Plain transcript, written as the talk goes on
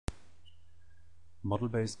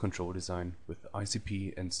Model-based control design with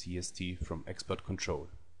ICP and CST from Expert Control.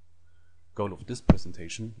 Goal of this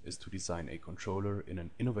presentation is to design a controller in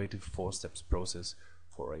an innovative 4-steps process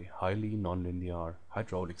for a highly nonlinear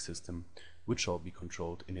hydraulic system which shall be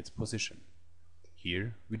controlled in its position.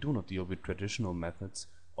 Here we do not deal with traditional methods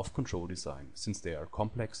of control design since they are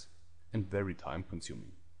complex and very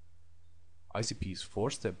time-consuming. ICP's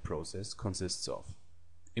 4-step process consists of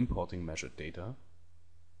importing measured data,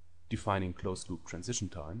 defining closed-loop transition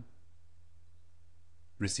time,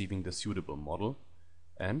 receiving the suitable model,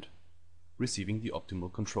 and receiving the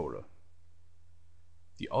optimal controller.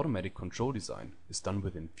 The automatic control design is done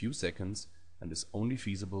within few seconds and is only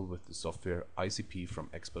feasible with the software ICP from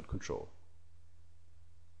Expert Control.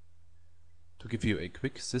 To give you a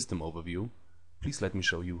quick system overview, please let me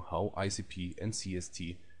show you how ICP and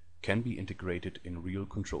CST can be integrated in real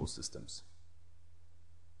control systems.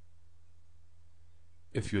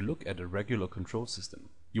 If you look at a regular control system,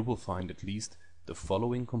 you will find at least the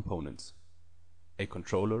following components: a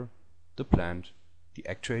controller, the plant, the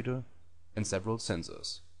actuator, and several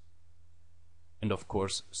sensors. And of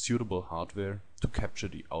course, suitable hardware to capture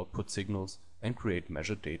the output signals and create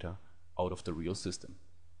measured data out of the real system.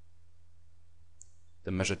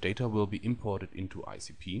 The measured data will be imported into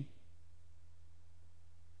ICP.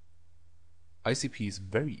 ICP is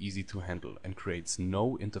very easy to handle and creates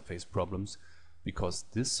no interface problems because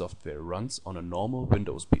this software runs on a normal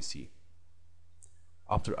Windows PC.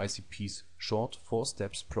 After ICP's short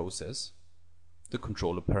 4-steps process, the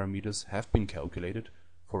controller parameters have been calculated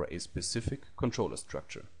for a specific controller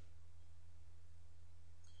structure.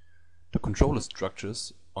 The controller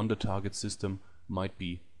structures on the target system might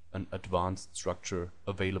be an advanced structure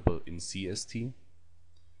available in CST,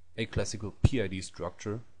 a classical PID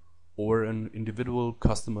structure, or an individual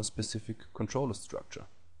customer-specific controller structure.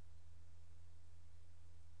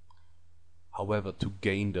 However, to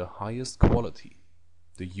gain the highest quality,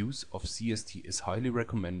 the use of CST is highly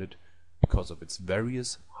recommended because of its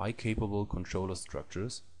various high-capable controller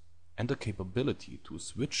structures and the capability to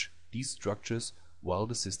switch these structures while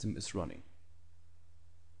the system is running.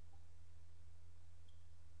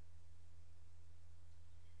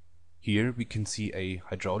 Here we can see a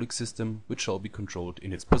hydraulic system which shall be controlled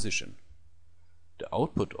in its position. The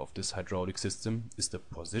output of this hydraulic system is the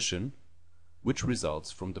position, which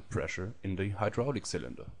results from the pressure in the hydraulic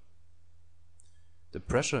cylinder. The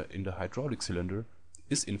pressure in the hydraulic cylinder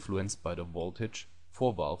is influenced by the voltage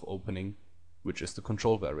for valve opening, which is the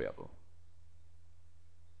control variable.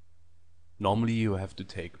 Normally you have to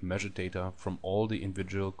take measured data from all the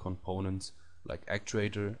individual components like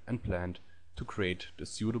actuator and plant to create the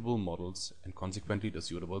suitable models and consequently the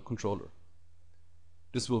suitable controller.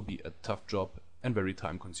 This will be a tough job and very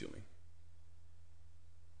time consuming.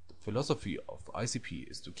 The philosophy of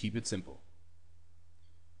ICP is to keep it simple.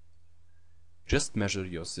 Just measure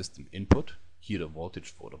your system input, here the voltage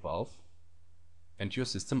for the valve, and your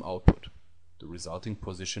system output, the resulting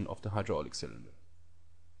position of the hydraulic cylinder.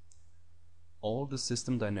 All the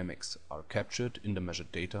system dynamics are captured in the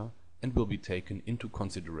measured data and will be taken into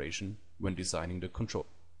consideration when designing the control.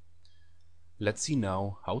 Let's see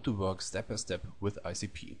now how to work step by step with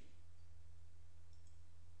ICP.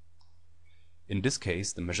 In this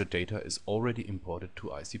case, the measured data is already imported to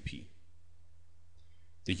ICP.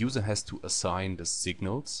 The user has to assign the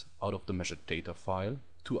signals out of the measured data file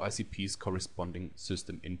to ICP's corresponding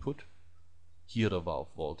system input, here the valve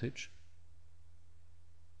voltage,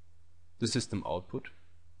 the system output,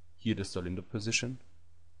 here the cylinder position,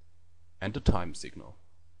 and the time signal.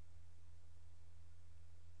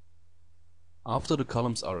 After the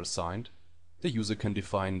columns are assigned, the user can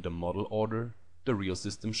define the model order the real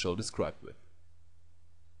system shall describe with.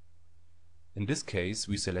 In this case,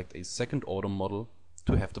 we select a second-order model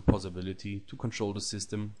to have the possibility to control the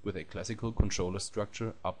system with a classical controller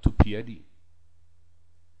structure up to PID.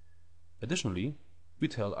 Additionally, we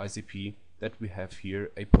tell ICP that we have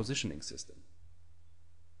here a positioning system.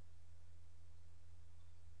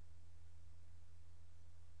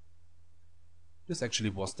 This actually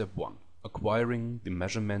was step 1, acquiring the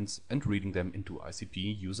measurements and reading them into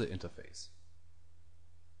ICP user interface.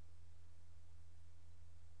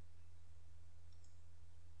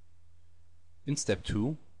 In step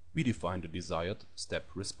 2, we define the desired step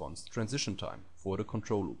response transition time for the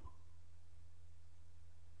control loop.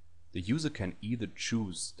 The user can either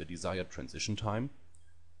choose the desired transition time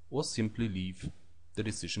or simply leave the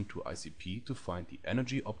decision to ICP to find the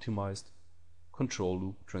energy optimized control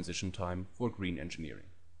loop transition time for green engineering.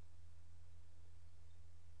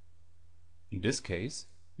 In this case,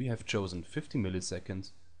 we have chosen 50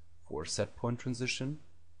 milliseconds for set point transition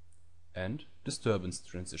and disturbance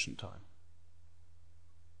transition time.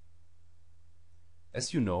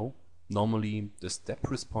 As you know, normally the step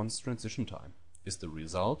response transition time is the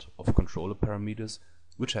result of controller parameters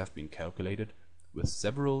which have been calculated with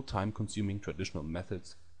several time-consuming traditional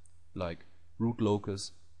methods like root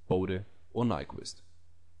locus, Bode or Nyquist.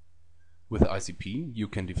 With ICP you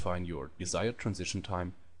can define your desired transition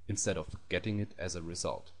time instead of getting it as a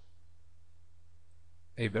result.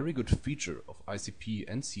 A very good feature of ICP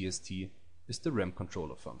and CST is the ramp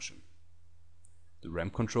controller function. The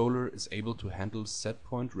ramp controller is able to handle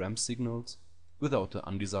setpoint ramp signals without the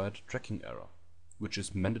undesired tracking error, which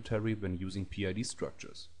is mandatory when using PID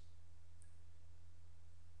structures.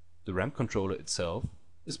 The ramp controller itself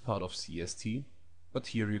is part of CST, but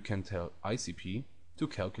here you can tell ICP to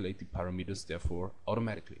calculate the parameters therefore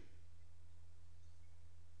automatically.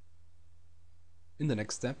 In the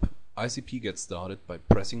next step, ICP gets started by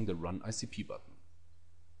pressing the Run ICP button.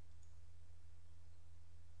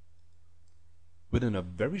 Within a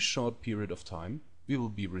very short period of time, we will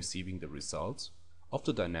be receiving the results of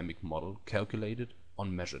the dynamic model calculated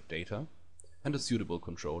on measured data and a suitable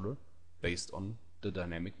controller based on the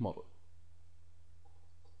dynamic model.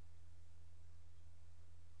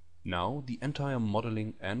 Now the entire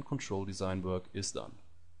modeling and control design work is done.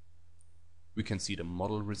 We can see the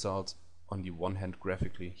model results on the one hand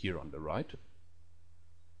graphically here on the right,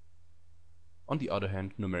 on the other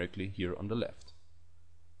hand numerically here on the left.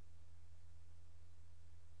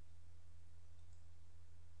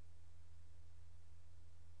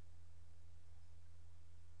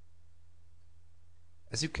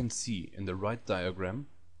 As you can see in the right diagram,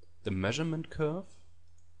 the measurement curve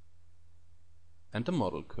and the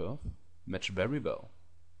model curve match very well.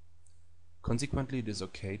 Consequently, it is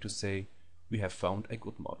okay to say we have found a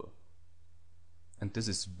good model. And this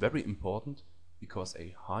is very important because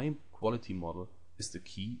a high quality model is the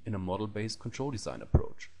key in a model-based control design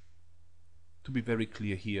approach. To be very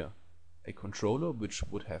clear here, a controller which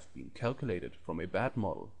would have been calculated from a bad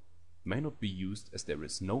model may not be used as there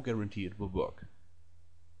is no guarantee it will work.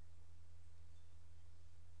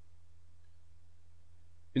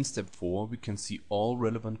 In step 4 we can see all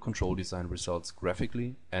relevant control design results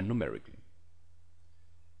graphically and numerically.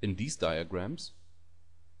 In these diagrams,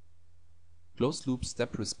 closed loop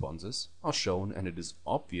step responses are shown and it is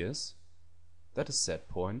obvious that a set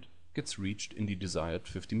point gets reached in the desired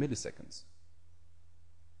 50 milliseconds.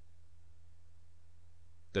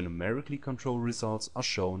 The numerically controlled results are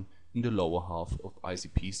shown in the lower half of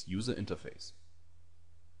ICP's user interface.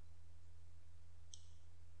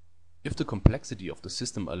 If the complexity of the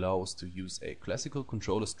system allows to use a classical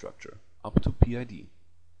controller structure up to PID,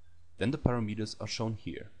 then the parameters are shown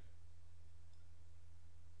here.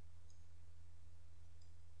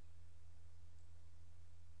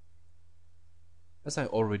 As I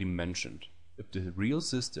already mentioned, if the real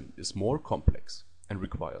system is more complex and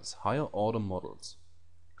requires higher order models,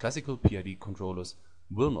 classical PID controllers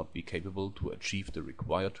will not be capable to achieve the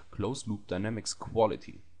required closed-loop dynamics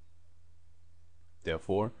quality.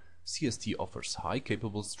 Therefore, CST offers high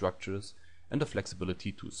capable structures and the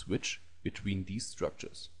flexibility to switch between these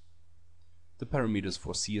structures. The parameters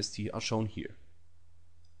for CST are shown here.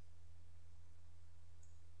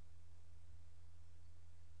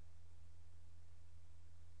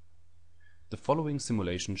 The following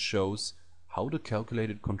simulation shows how the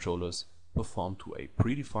calculated controllers perform to a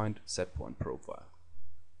predefined setpoint profile.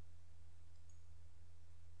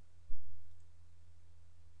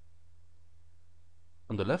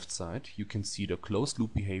 On the left side you can see the closed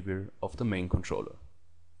loop behavior of the main controller.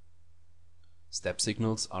 Step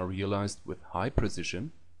signals are realized with high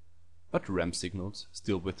precision, but ramp signals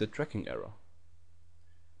still with the tracking error.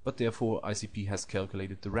 But therefore ICP has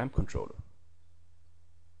calculated the ramp controller.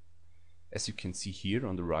 As you can see here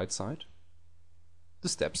on the right side, the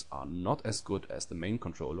steps are not as good as the main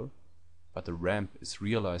controller, but the ramp is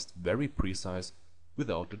realized very precise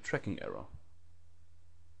without the tracking error.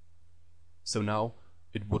 So now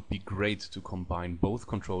it would be great to combine both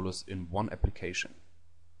controllers in one application.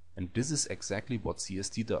 And this is exactly what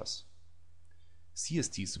CST does.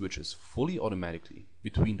 CST switches fully automatically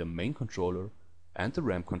between the main controller and the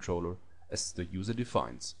ramp controller as the user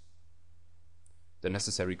defines. The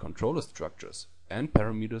necessary controller structures and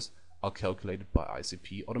parameters are calculated by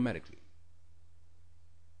ICP automatically.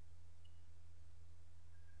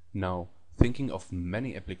 Now, thinking of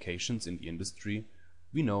many applications in the industry,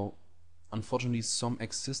 we know unfortunately some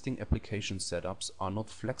existing application setups are not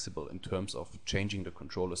flexible in terms of changing the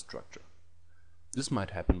controller structure. This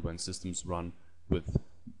might happen when systems run with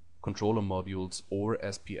controller modules or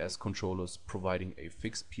SPS controllers providing a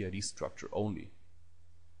fixed PID structure only.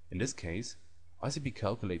 In this case, ICP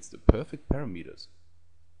calculates the perfect parameters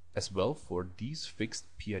as well for these fixed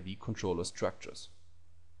PID controller structures.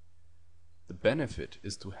 The benefit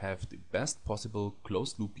is to have the best possible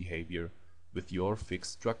closed-loop behavior with your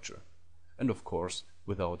fixed structure, and of course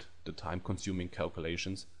without the time-consuming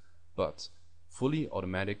calculations, but fully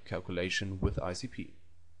automatic calculation with ICP.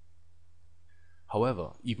 However,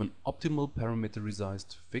 even optimal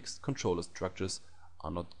parameterized fixed controller structures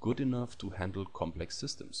are not good enough to handle complex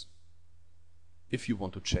systems. If you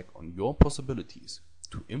want to check on your possibilities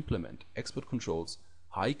to implement expert control's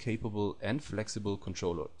high capable and flexible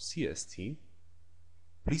controller CST,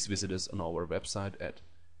 please visit us on our website at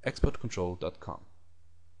expertcontrol.com.